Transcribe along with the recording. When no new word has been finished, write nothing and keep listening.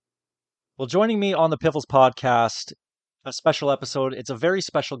Well, joining me on the Piffles podcast, a special episode. It's a very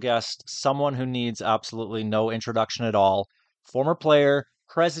special guest, someone who needs absolutely no introduction at all. Former player,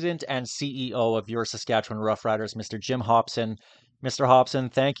 president, and CEO of your Saskatchewan Roughriders, Mr. Jim Hopson. Mr. Hopson,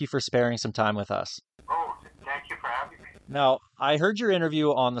 thank you for sparing some time with us. Oh, thank you for having me. Now, I heard your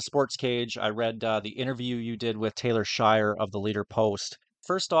interview on the Sports Cage. I read the interview you did with Taylor Shire of the Leader Post.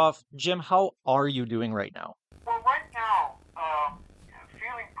 First off, Jim, how are you doing right now? Well, right now,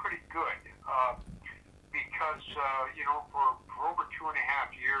 feeling pretty good because, for over 2.5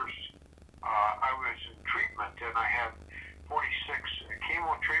 years, I was in treatment and I had 46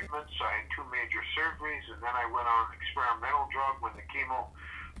 chemo treatments. I had 2 major surgeries, and then I went on an experimental drug when the chemo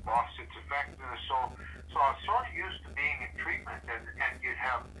lost its effectiveness. So I was sort of used to being in treatment, and you'd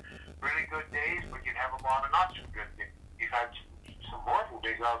have really good days, but you'd have a lot of not so good days. You've had some horrible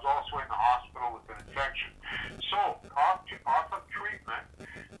days. I was also in the hospital with an infection. So off of treatment,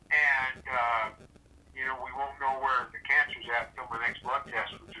 and we won't know where the cancer's at until my next blood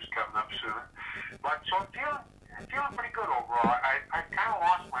test, which is coming up soon. But so I'm feeling pretty good overall. I kind of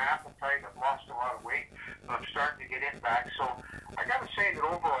lost my appetite. I've lost a lot of weight, but I'm starting to get it back. So I got to say that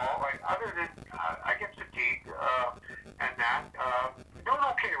overall, other than I get fatigued and that, doing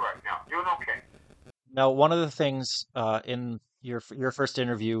okay right now. Doing okay. Now, one of the things in your first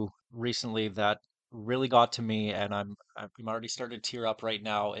interview recently that really got to me, and I'm already starting to tear up right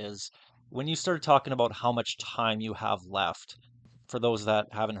now, is when you started talking about how much time you have left. For those that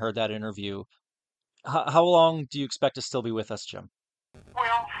haven't heard that interview, how long do you expect to still be with us, Jim?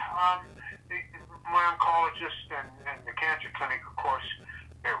 Well, my oncologist and the cancer clinic, of course,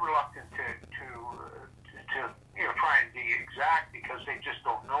 they're reluctant to try and be exact because they just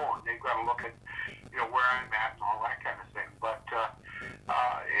don't know, and they've got to look at where I'm at and all that kind of thing. But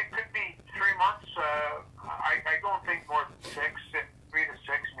it could be 3 months. I don't think more than 3 to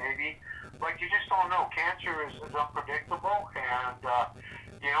 6 maybe. But you just don't know. Cancer is unpredictable, and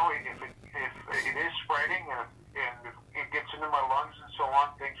if it is spreading and if it gets into my lungs and so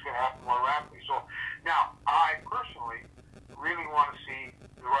on, things can happen more rapidly. So now, I personally really want to see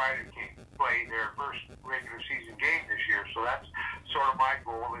the Rider team play their first regular season game this year. So that's sort of my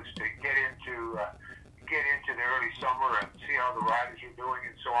goal, is to get into the early summer and see how the Riders are doing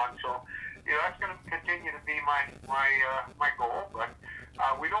and so on. So that's going to continue to be my goal, but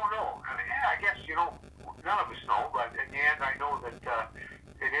we don't know. And I guess none of us know. But in the end, I know that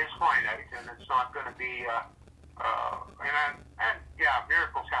it is finite, and it's not going to be.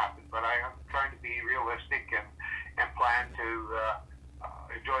 Miracles happen, but I'm trying to be realistic and plan to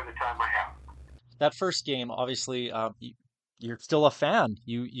enjoy the time I have. That first game, obviously, you're still a fan.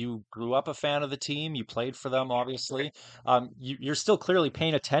 You grew up a fan of the team. You played for them, obviously. You're still clearly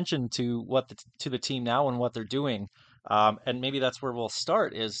paying attention to to the team now and what they're doing. And maybe that's where we'll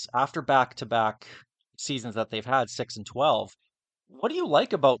start, is after back-to-back seasons that they've had, 6 and 12. What do you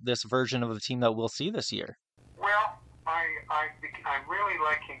like about this version of the team that we'll see this year? Well, I'm really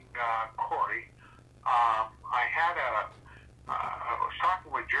liking Corey. I was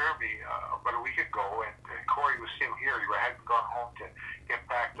talking with Jeremy about a week ago, and Corey was still here. He hadn't gone home to get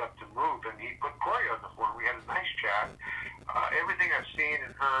packed up to move, and he put Corey on the phone. We had a nice chat. Everything I've seen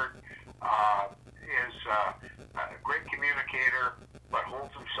and heard is a great communicator, but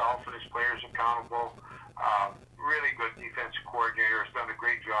holds himself and his players accountable. Really good defensive coordinator, has done a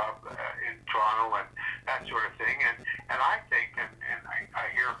great job in Toronto and that sort of thing. And I think, and I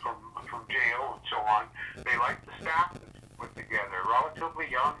hear from J.O. and so on, they like the staff that's put together. Relatively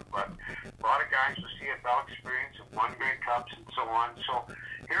young, but a lot of guys with CFL experience and won Grey Cups and so on. So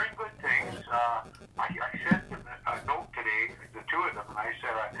hearing good things. I sent them a note today, the 2 of them, and I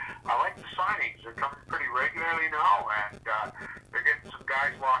said, I like the signings. They're coming pretty regularly now, and they're getting some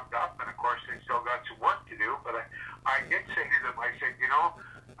guys locked up, and of course they still got some work to do. But I did say to them, I said,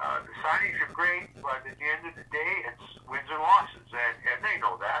 the signings are great, but at the end of the day, it's wins and losses, and they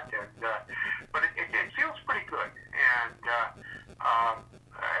know that. And but it feels pretty good, and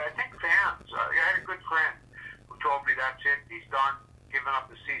I think fans. I had a good friend who told me that's it. He's done, giving up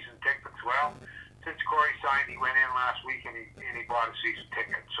the season tickets. Well, since Corey signed, he went in last week and he bought a season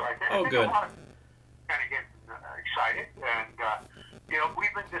ticket. So I think Good. a lot of kind of getting excited, and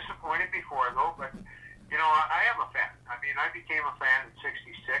we've been disappointed before though, but. I am a fan. I mean, I became a fan in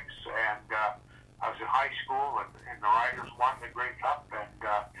 '66, and I was in high school, and the Riders won the Grey Cup, and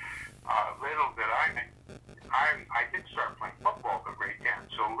little did I did start playing football at grade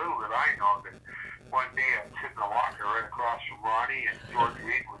 10, so little did I know that one day I'd sit in the locker right across from Ronnie and George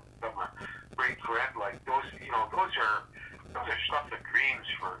Reed would become a great friend. Like those are stuff of dreams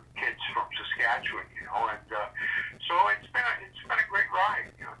for kids from Saskatchewan, and so it's been a great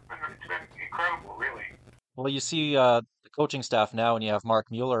ride. It's been Well, you see the coaching staff now, and you have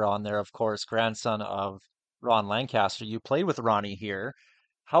Mark Mueller on there, of course, grandson of Ron Lancaster. You played with Ronnie here.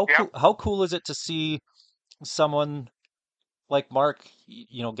 Yep. How cool is it to see someone like Mark,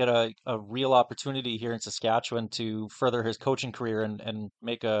 get a real opportunity here in Saskatchewan to further his coaching career and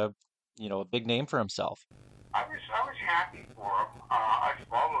make a big name for himself? I was happy for him. I've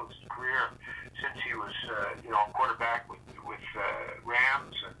followed his career since he was quarterback with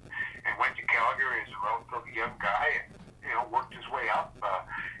Rams and went to Calgary as a relatively young guy and worked his way up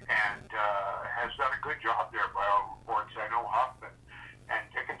and has done a good job there by all reports. I know Huff and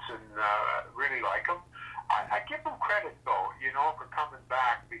Dickinson really like him. I give him credit though, for coming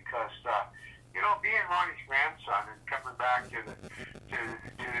back because being Ronnie's grandson and coming back to the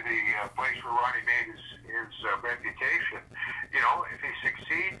place where Ronnie made his reputation. If he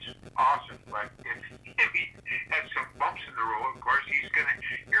succeeds, awesome. But if he has some bumps in the road, of course he's going to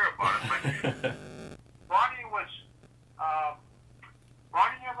hear about it. But Ronnie was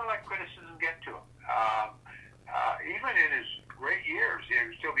Ronnie never let criticism get to him. Even in his great years, there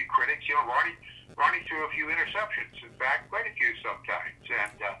would still be critics. Ronnie threw a few interceptions. In fact, quite a few sometimes.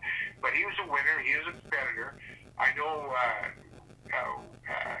 But he was a winner. He was a competitor. I know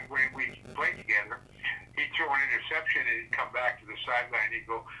when we played together, he'd throw an interception and he'd come back to the sideline and he'd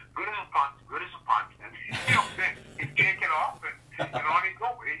go, "Good as a punt, good as a punt." And he'd take it off and on he'd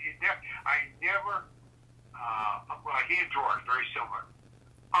go. I never. Well, he and George very similar.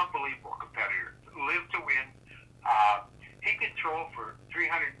 Unbelievable competitor. Lived to win. He could throw for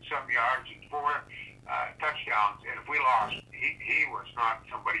 300 and some yards and 4 touchdowns, and if we lost, he was not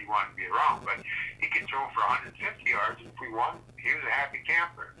somebody you wanted to be around, but he could throw for 150 yards, and if we won, he was a happy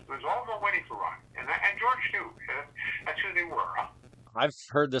camper. It was all about winning for Ron, and George too. That's who they were. Huh? I've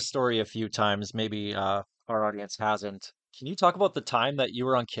heard this story a few times. Maybe our audience hasn't. Can you talk about the time that you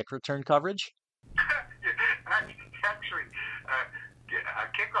were on kick return coverage? Actually,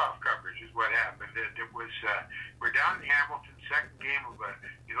 kickoff coverage is what happened. It was we're down in Hamilton, second game of the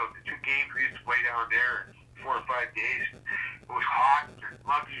 2 games we used to play down there in 4 or 5 days. It was hot and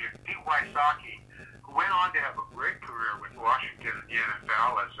muggy. And Pete Wysocki, who went on to have a great career with Washington in the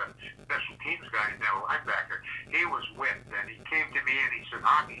NFL as a special teams guy and now linebacker, he was whipped, and he came to me and he said,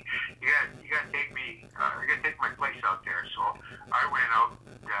 "Hockey, you got to take me, you got to take my place out there." So I went out.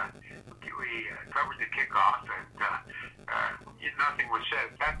 We covered the kickoff, and nothing was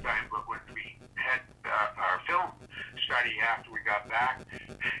said at that time. But when we had our film study after we got back,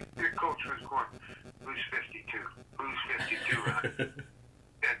 the coach was going, "Who's 52? Who's 52?"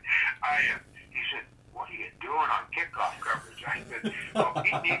 And he said, "What are you doing on kickoff coverage?" I said, "Well,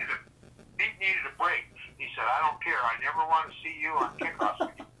 he needed a break." He said, "I don't care. I never want to see you on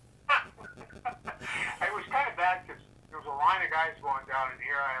kickoffs." It was kind of bad because there was a line of guys going down, and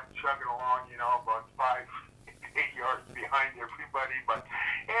here I am chugging along, about 5, 8 yards behind everybody. But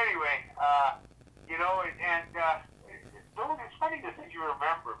anyway, it's funny the things you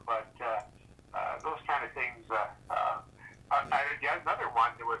remember, but those kind of things. Another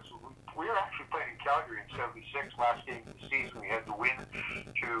one that was we were actually playing in Calgary in '76, last game of the season. We had to win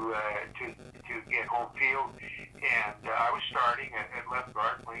to get home field, and I was starting at left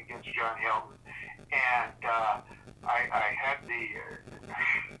guard playing against John Helton, and I had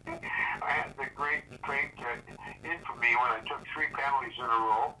the great infamy when I took 3 penalties in a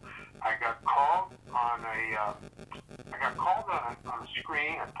row. I got called on a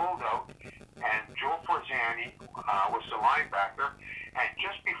screen and pulled out, and Joe Forzani was the linebacker. And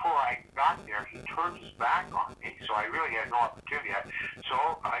just before I got there, he turned his back on me, so I really had no opportunity.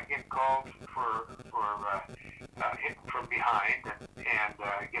 So I get called for hitting from behind and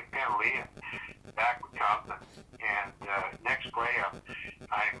get penalty, and back would come. And next play,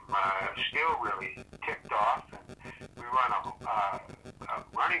 I'm still really ticked off, and we run a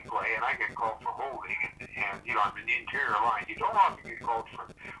running play, and I get called for holding, and I'm in the interior line. You don't often get called for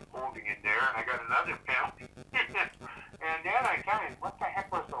holding in there, and I got another penalty. And then I kind of, what the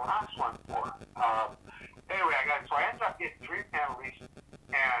heck was the last one for? Anyway, so I ended up getting 3 penalties,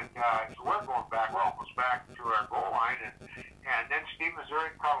 and so we're going back. We're almost back to our goal line, and then Steve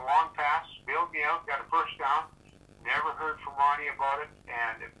Missouri caught a long pass, bailed me out, got a first down. Never heard from Ronnie about it,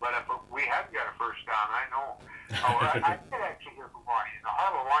 but if we hadn't got a first down, I know. I did actually hear from Ronnie. In the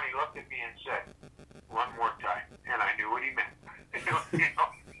huddle, Ronnie looked at me and said, "One more time," and I knew what he meant.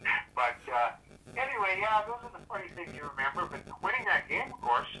 But anyway, yeah, those are the funny things you remember. But winning that game, of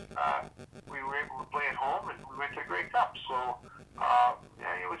course, we were able to play at home, and we went to the Grey Cup. So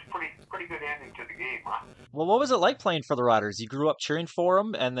yeah, it was pretty good ending to the game, huh? Well, what was it like playing for the Riders? You grew up cheering for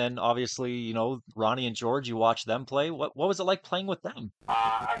them, and then obviously, Ronnie and George, you watched them play. What was it like playing with them?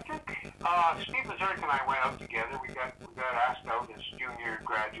 I think Steve Mazurk and I went out together. We got asked out as junior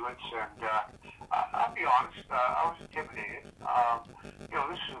graduates, and I'll be honest, I was intimidated.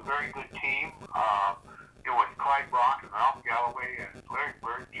 This is a very good team. With Clyde Brock and Ralph Galloway and Larry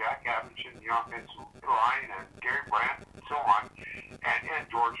Bird, Jack Abington, the offensive line, and Gary Brandt, and so on, and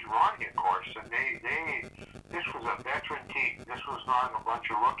George and Ronnie, of course. And this was a veteran team. This was not a bunch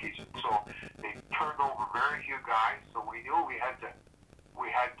of rookies. And so they turned over very few guys. So we knew we had to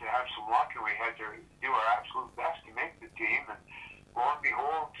have some luck, and we had to do our absolute best to make the team. And lo and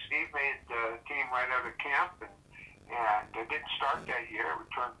behold, Steve made the team right out of camp, and it didn't start that year.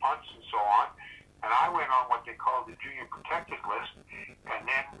 Returned punts and so on. And I went on what they called the junior protected list. And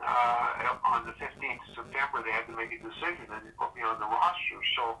then on the 15th of September, they had to make a decision, and they put me on the roster.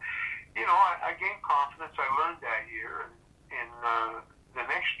 So, I gained confidence. I learned that year. And in the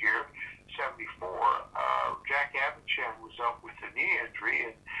next year, 74, Jack Abington was out with a knee injury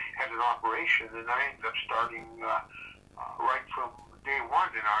and had an operation. And I ended up starting right from day one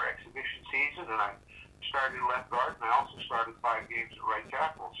in our exhibition season. And I started left guard, and I also started 5 games at right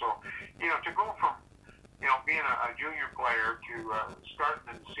tackle. So, to go from, being a junior player to starting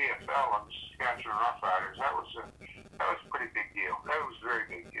in the CFL on the Saskatchewan Roughriders, that was a pretty big deal. That was a very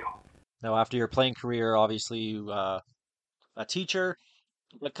big deal. Now, after your playing career, obviously you a teacher,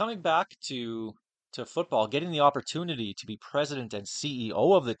 but coming back to football, getting the opportunity to be president and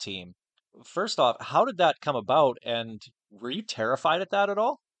CEO of the team. First off, how did that come about, and were you terrified at that at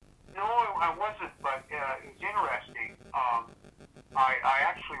all? No, I wasn't, but it was interesting. I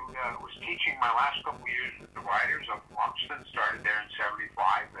actually was teaching my last couple of years with the Riders up in Hopson, started there in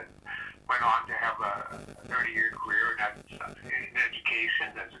 75, and went on to have a 30-year career in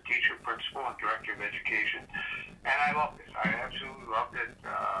education as a teacher, principal, and director of education. And I loved it. I absolutely loved it.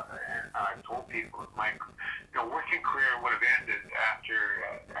 And I told people that my working career would have ended after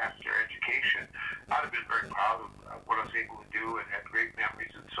education. I'd have been very proud of what I was able to do and had great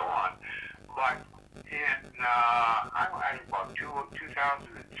memories and so on. But I about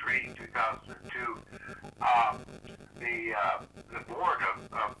 2003, 2002, the board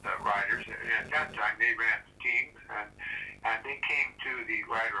of the Riders, at that time they ran the team, and they came to the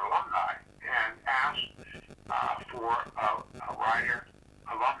Rider alumni and asked for a Rider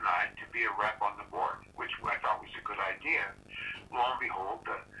alumni to be a rep on the board, which I thought was a good idea. Lo and behold,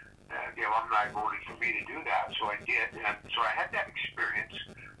 the alumni voted for me to do that, so I did, and so I had that experience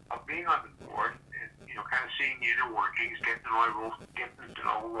of being on the board and kind of seeing the inner workings, getting to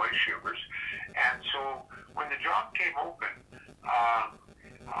know Roy Shivers. And so when the job came open,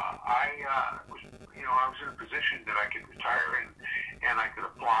 I was in a position that I could retire and I could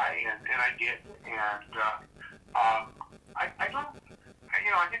apply, and I did. And I don't.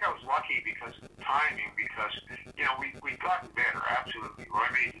 I think I was lucky because of the timing, because we'd gotten better, absolutely. Roy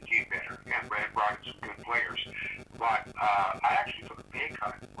made the team better, and brought in some good players. But I actually took a pay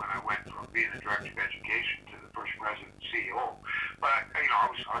cut when I went from being the director of education to the first president and CEO. But I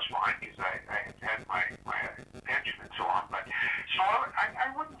was fine because I had my pension and so on. But so I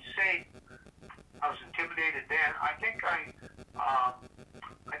wouldn't say I was intimidated then. I think I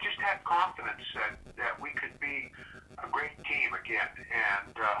just had confidence that we could be a great team again,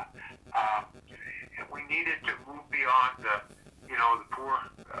 and we needed to move beyond the poor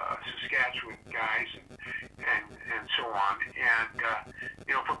Saskatchewan guys and so on. And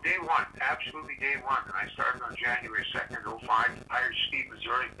from day one, absolutely day one, and I started on January 2nd, 05, hired Steve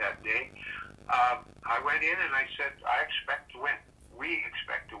Missouri that day. I went in and I said, I expect to win. We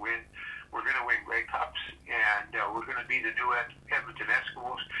expect to win. We're going to win Grey Cups, and we're going to be the new Edmonton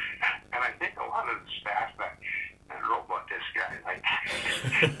Eskimos. And I think a lot of the staff, I don't know about this guy.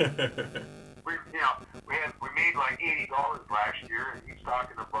 We made like $80 last year, and he's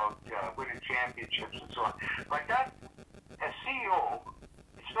talking about winning championships and so on. Like that, as CEO,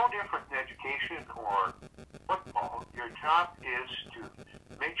 it's no different in education or football. Your job is to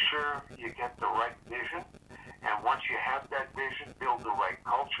make sure you get the right vision, and once you have that vision, build the right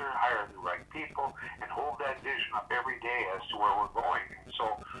culture, hire the right people, and hold that vision up every day as to where we're going. And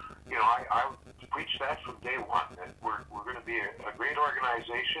so, I preach that from day one, that we're going to be a great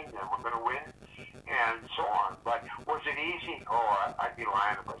organization, and we're going to win, and so on. But was it easy? Oh, I'd be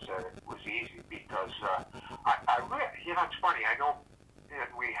lying if I said it was easy, because I really, it's funny. I know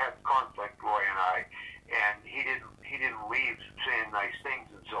that we had conflict, Roy and I, and he didn't leave saying nice things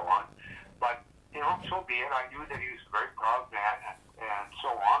and so on. But so be it. I knew that he was a very proud man, and so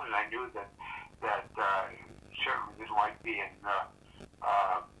on, and I knew that he certainly didn't like being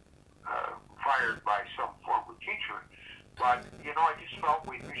fired by some former teacher. But I just felt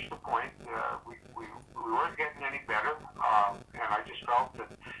we'd reached the point. We weren't getting any better, and I just felt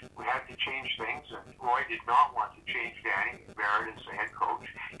that we had to change things, and Roy did not want to change Danny Barrett as the head coach,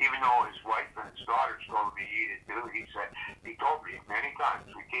 even though his wife and his daughters told me he did too. He told me many times,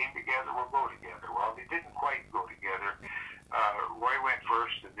 we came together, we'll go together. Well, they didn't quite go together. Roy went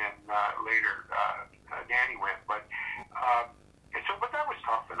first, and then later Danny went. But but that was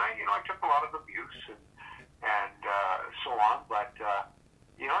tough, and I took a lot of abuse and so on. But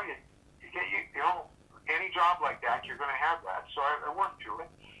you get any job like that, you're going to have that. So I worked through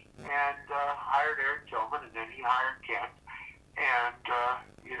it and hired Eric Tillman, and then he hired Kent. And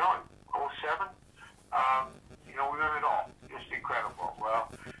in 07, we won it all. Just incredible.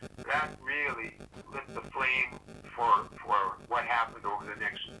 Well, that really lit the flame for what happened over the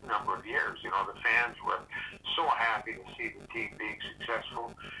next number of years. The fans were so happy to see the team being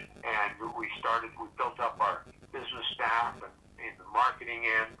successful, and we built up our business staff and in the marketing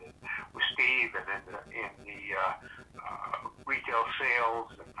end and with Steve, and in the retail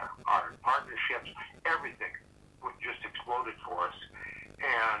sales and our partnerships. Everything just exploded for us.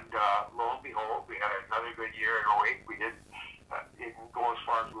 And lo and behold, we had another good year in 08. We didn't go as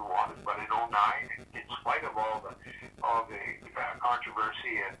far as we wanted, but in 09, in spite of all the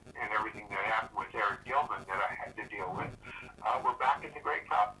controversy and everything that happened with Eric Gilman that I had to deal with, we're back in the Grey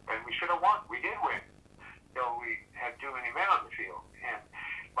Cup, and we should have won. We did win. We had too many men on the field,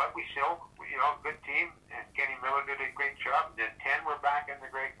 but we still, a good team, and Kenny Miller did a great job. And then 10, we're back in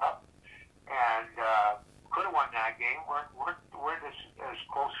the Grey Cup, and could have won that game. We're as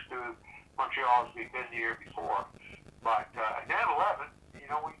close to Montreal as we've been the year before. But then 11,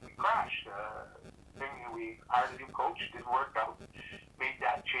 we crashed. We hired a new coach, didn't work out, made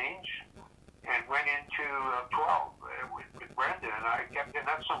that change, and went into 12 with Brendan. And and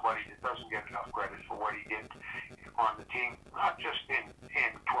that's somebody that doesn't get enough credit for what he did on the team, not just in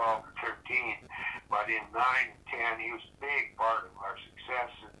 12 and 13, but in 9 and 10. He was a big part of our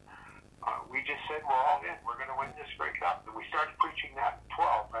success. And we just said, we're all in. We're going to win this Grey Cup. And we started preaching that in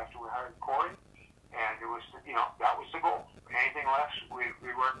 12 after we hired Corey. And it was, that was the goal. Anything less, we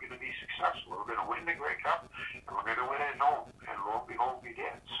weren't going to be successful. We were going to win the Grey Cup, and we're going to win it at home. And lo and behold, we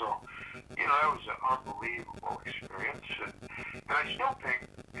did. So, that was an unbelievable experience. And I still think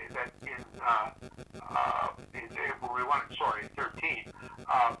that when we won it, 13,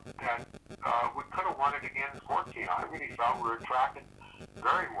 that we could have won it again in 14. I really thought we were tracking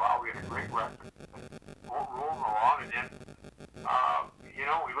very well. We had a great record. Rolling along, and then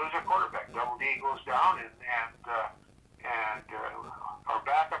we lose our quarterback. Double D goes down, and our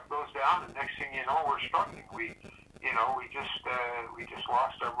backup goes down, and next thing you know, we're struggling. We just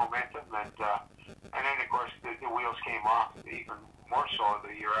lost our momentum, and then of course the wheels came off even more so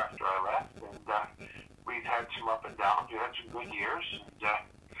the year after I left, and we've had some up and downs. We had some good years, and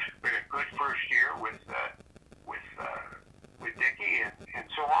we had a good first year with Dickie and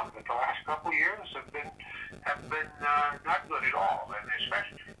so on. But the last couple of years have been not good at all, and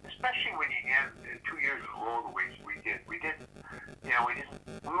especially when you end 2 years in a row the way we did.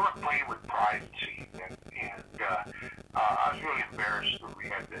 We weren't playing with pride, it seemed, and I was really embarrassed when we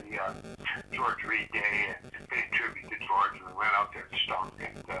had the George Reed Day and paid tribute to George, and we went out there and stunk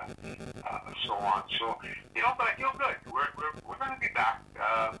and so on. So but I feel good. We're going to be back.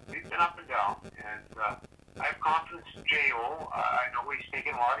 We've been up and down, and I have confidence in J.O. I know he's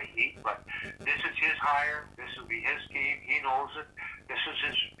taking a lot of heat, but this is his hire. This will be his team. He knows it. This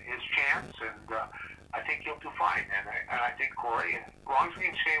is his chance, and I think he'll do fine. And I think Corey, as long as we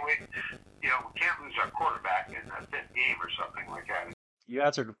can stay away, we can't lose our quarterback in the 5th game or something like that. You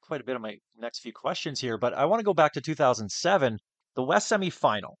answered quite a bit of my next few questions here, but I want to go back to 2007, the West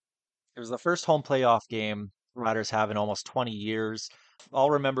semifinal. It was the first home playoff game Riders have in almost 20 years.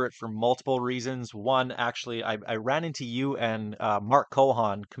 I'll remember it for multiple reasons. One, actually, I ran into you and Mark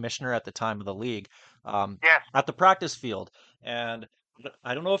Cohan, commissioner at the time of the league, Yes. at the practice field. And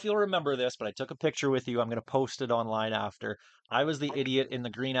I don't know if you'll remember this, but I took a picture with you. I'm going to post it online after. I was the idiot in the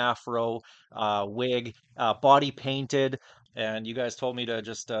green afro wig, body painted, and you guys told me to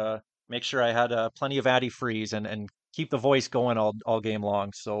just make sure I had plenty of antifreeze and keep the voice going all game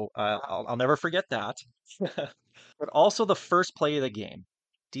long. So I'll never forget that. But also the first play of the game.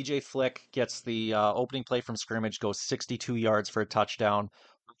 DJ Flick gets the opening play from scrimmage, goes 62 yards for a touchdown.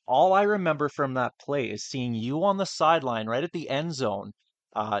 All I remember from that play is seeing you on the sideline right at the end zone.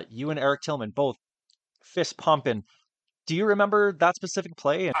 You and Eric Tillman both fist pumping. Do you remember that specific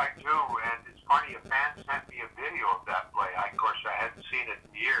play? I do, and it's funny, a fan sent me a video of that play. Of course, I hadn't seen it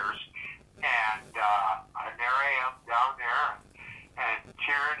in years, and there I am down there and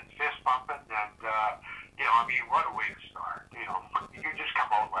cheering and fist pumping, and what a way to start. You just come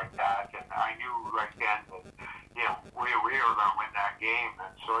out like that, and I knew right then that we were going to win that game,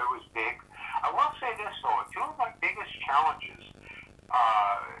 and so it was big. I will say this though, two of my biggest challenges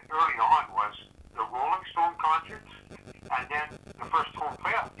early on was the Rolling Stone concerts, and then the first home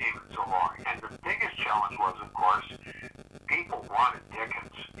playoff game in so long. And the biggest challenge was, of course, people wanted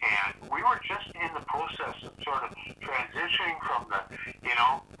tickets, and we were just in the process of sort of transitioning from the,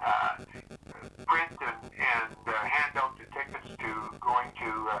 print and hand out the tickets to going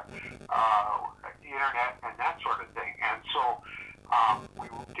to the internet and that sort of thing. And so we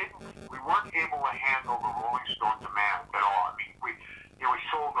weren't able to handle the Rolling Stone demand at all. I mean, we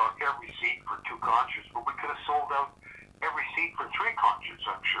sold out every seat for 2 concerts, but we could have sold out every seat for 3 concerts,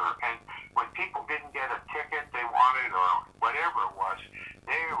 I'm sure. And when people didn't get a ticket they wanted or whatever it was,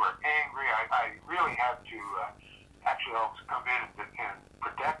 they were angry. I really had to actually help come in and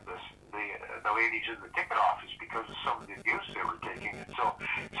protect the ladies in the ticket office because of some of the abuse they were taking. And so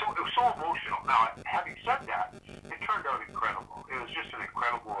it was so emotional. Now, having said that, it turned out incredible. It was just an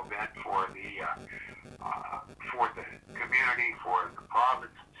incredible event for the community, for the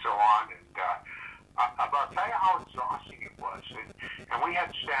province, and so on. And I'll tell you how exhausting it was. And we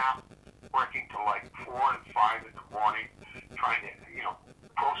had staff working till like 4 and 5 in the morning, trying to,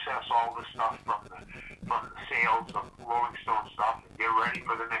 process all the stuff from the sales of Rolling Stone stuff and get ready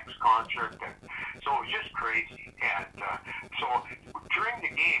for the next concert. And so it was just crazy. And so during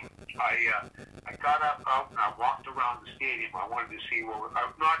the game, I got out and I walked around the stadium. I wanted to see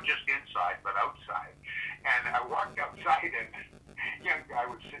not just inside, but outside. And I walked outside, and a young guy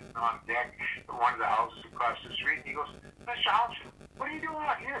was sitting on deck in one of the houses across the street, and he goes, "Mr. Hopson, what are you doing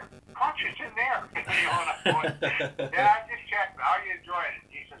out here? Concert's in there." And I'm going, "Yeah, I just checked. How are you enjoying it?"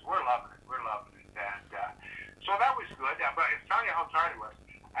 He says, "We're loving it. We're loving it." And so that was good. But I'll tell you how tired it was.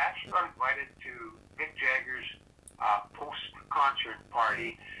 I actually got invited to Mick Jagger's post-concert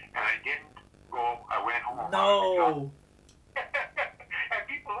party, and I didn't go. I went home. No. And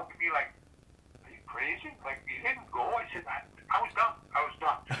people look at me like, "Are you crazy? Like, you didn't go?" I said, I was done.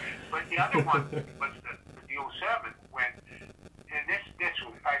 But the other one was the 07 when, and this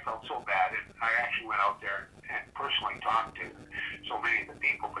was, I felt so bad, and I actually went out there and personally talked to so many of the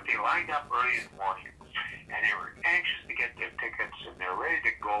people, but they lined up early in the morning, and they were anxious to get their tickets, and they're ready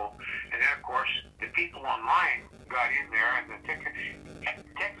to go. And then, of course, the people online got in there, and the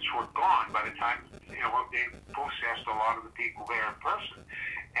tickets were gone by the time, they processed a lot of the people there in person.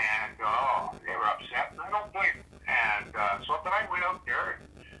 And, they were upset, and I don't blame them. And but I went out there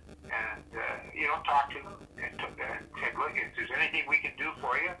and talked to them and said, "Look, if there's anything we can do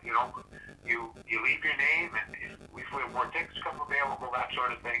for you, you leave your name, and if we have more tickets come available, that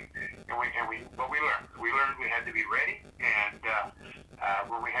sort of thing." And we learned we had to be ready. And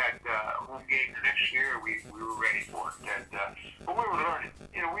when we had home game the next year, we were ready for it. And but we were learning.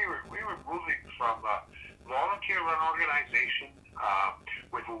 We were moving from a volunteer-run organization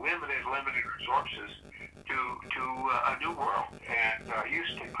with limited resources to a new world, and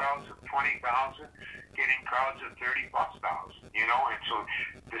used to crowds of 20,000, getting crowds of 30,000+, and so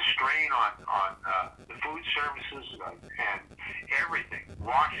the strain on the food services and everything,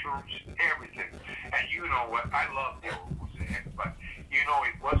 washrooms, everything. And what, I love the old Mosaic, but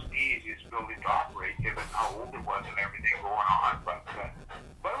it wasn't the easiest building to operate given how old it was and everything going on, but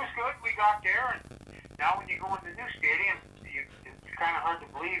it was good. We got there, and now when you go in the new stadium, it's kind of hard to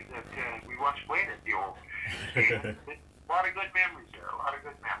believe that we once played at the old stadium. A lot of good memories there,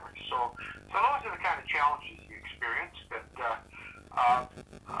 So those are the kind of challenges you experience that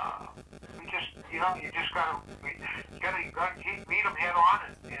you just gotta meet them head on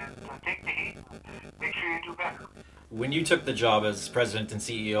and take the heat and make sure you do better. When you took the job as president and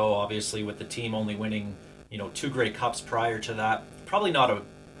CEO, obviously with the team only winning, 2 Grey Cups prior to that, probably not a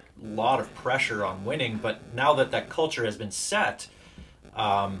lot of pressure on winning, but now that culture has been set,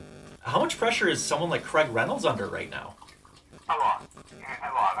 how much pressure is someone like Craig Reynolds under right now? A lot.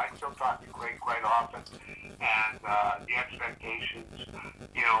 I still talk to Craig quite often, and the expectations,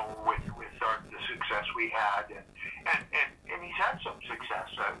 with the success we had, and he's had some success.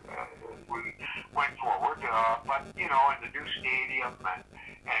 We went forward, but in the new stadium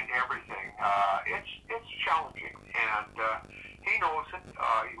and everything, it's challenging, and he knows it.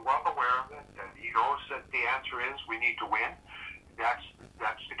 He's well aware of it, and he knows that the answer is we need to win. That's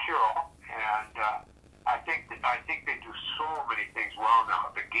the cure-all, and I think they do so many things well now.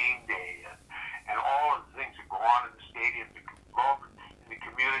 The game day and all of the things that go on in the stadium, the involvement in the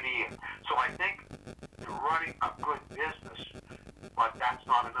community, and so I think they're running a good business, but that's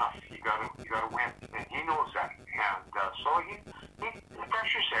not enough. You gotta win, and he knows that, and so the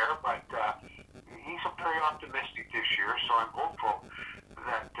pressure's there, but he's very optimistic this year. So I'm hopeful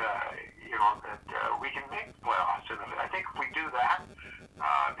that we can make the playoffs, and I think if we do that,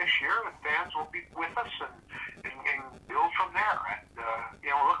 this year the fans will be with us and build from there. And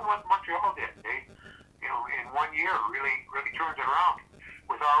look at what Montreal did. They, in 1 year, really turned it around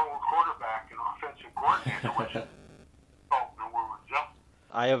with our old quarterback and offensive coordinator, which no words up.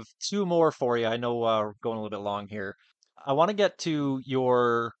 I have two more for you. I know we're going a little bit long here. I want to get to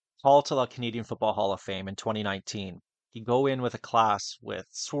your call to the Canadian Football Hall of Fame in 2019. You go in with a class with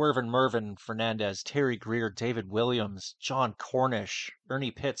Swerve and Mervyn Fernandez, Terry Greer, David Williams, John Cornish,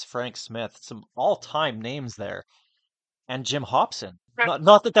 Ernie Pitts, Frank Smith, some all-time names there, and Jim Hopson.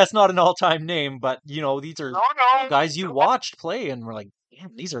 Not that that's not an all-time name, but these are guys you No. watched play and were like,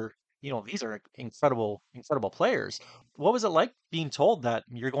 damn, these are incredible, incredible players. What was it like being told that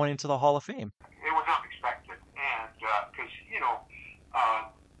you're going into the Hall of Fame? It was unexpected, and because uh,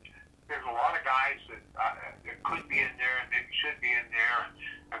 there's a lot of guys that could be in there and maybe should be in there,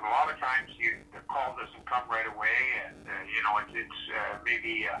 and a lot of times the call doesn't come right away, and it's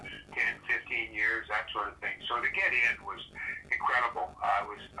maybe 10, 15 years, that sort of thing. So to get in was incredible. I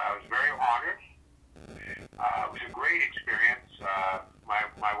was very honored. It was a great experience.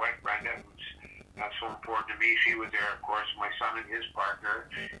 My wife Brenda, who's so important to me, she was there, of course. My son and his partner,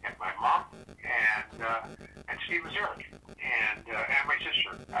 and my mom, and Steve Mazurek, and my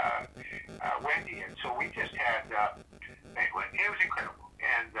sister Wendy. And so we just had it was incredible,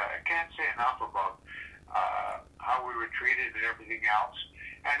 and I can't say enough about how we were treated and everything else.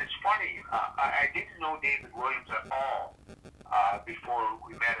 And it's funny, I didn't know David Williams at all before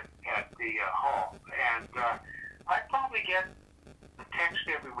we met at the hall, and I'd probably get a text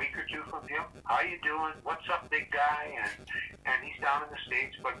every week or two from him. How you doing? What's up, big guy? And he's down in the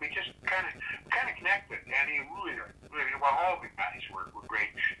States, but we just kind of connected. And he really well, all the guys were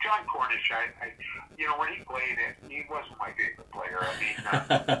great. John Cornish, I when he played it, he wasn't my favorite player. I mean,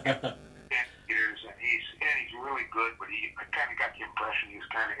 and he's really good, but I kind of got the impression he was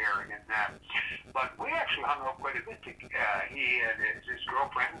kind of arrogant in that. But we actually hung out quite a bit. He and his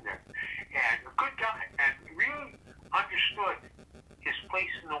girlfriend, and a good guy, and really understood his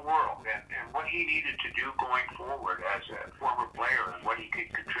place in the world and what he needed to do going forward as a former player and what he could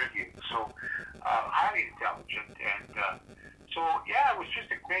contribute. So highly intelligent, and so it was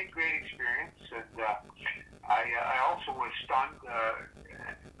just a great experience. And I also was stunned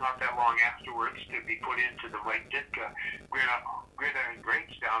not that long afterwards to be put into the Mike Ditka Greta and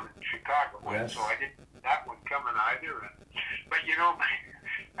Greats down in Chicago. Yes. So I didn't that one coming either. But I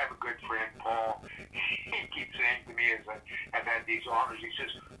have a good friend, Paul. He keeps saying to me as I've had these honors, he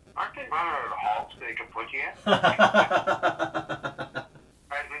says, aren't they running out of halls they can put you in? I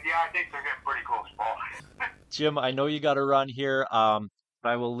said, yeah, I think they're getting pretty close, Paul. Jim, I know you got to run here. But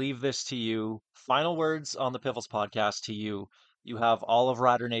I will leave this to you. Final words on the Piffles podcast to you. You have all of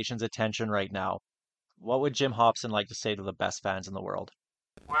Rider Nation's attention right now. What would Jim Hopson like to say to the best fans in the world?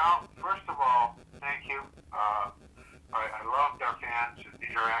 Well, first of all, thank you. I loved our fans and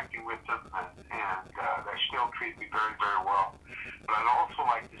interacting with them, and they still treat me very, very well. But I'd also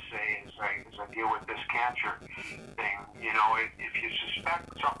like to say, as I deal with this cancer thing, if you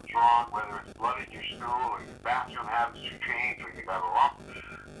suspect something's wrong, whether it's blood in your stool or your bathroom habits are changed or you got a lump,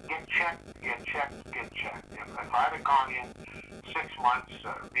 get checked. If I'd have gone in 6 months,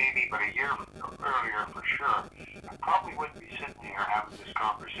 maybe, but a year earlier for sure, I probably wouldn't be sitting here having this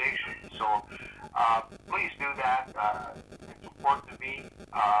conversation. So please do that. It's important to me.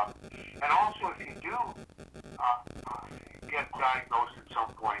 And also, if you do get diagnosed at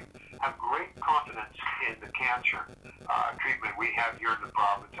some point, have great confidence in the cancer treatment we have here in the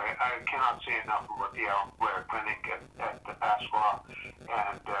province. I cannot say enough about the Alan Blair Clinic at the Pasqua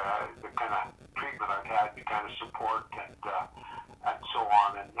and the kind of treatment I've had, the kind of support and so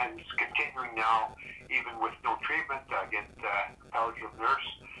on. And it's continuing now, even with no treatment. I get palliative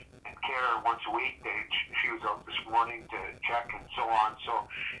nurse and care once a week. She was out this morning to check and so on. So,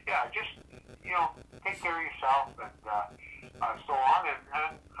 yeah, just, take care of yourself and so on.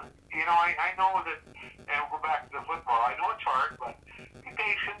 And I know that, and we'll go back to the football, I know it's hard, but be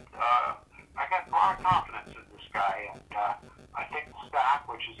patient. I got a lot of confidence in this guy, and I think the staff,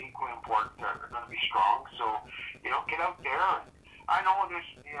 which is equally important, are going to be strong. So, get out there. And I know there's,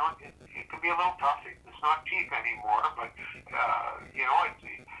 it can be a little tough. It's not cheap anymore, but,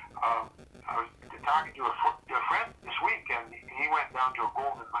 I was talking to a friend this week, and he went down to a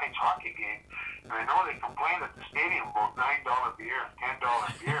Golden Knights hockey game, and I know they complained at the stadium about $9 beer and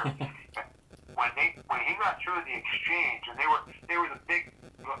 $10 beer. when he got through the exchange, and they were the big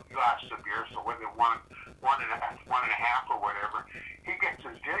glasses of beer, so whether one and a half or whatever, he gets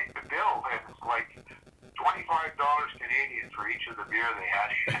his bill, and it's like $25 Canadian for each of the beer they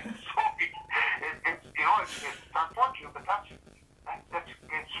had. So it's unfortunate, but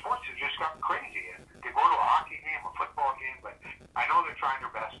it's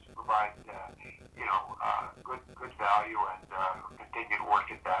good value, and continue to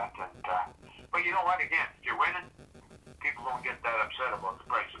work at that. And but you know what? Again, if you're winning, people don't get that upset about the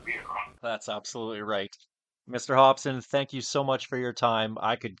price of beer. Huh? That's absolutely right. Mr. Hobson, thank you so much for your time.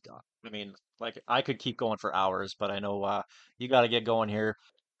 I mean, like I could keep going for hours, but I know you got to get going here.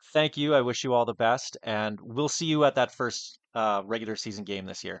 Thank you. I wish you all the best, and we'll see you at that first regular season game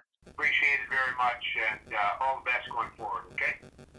this year. Appreciate it very much, and all the best going forward. Okay.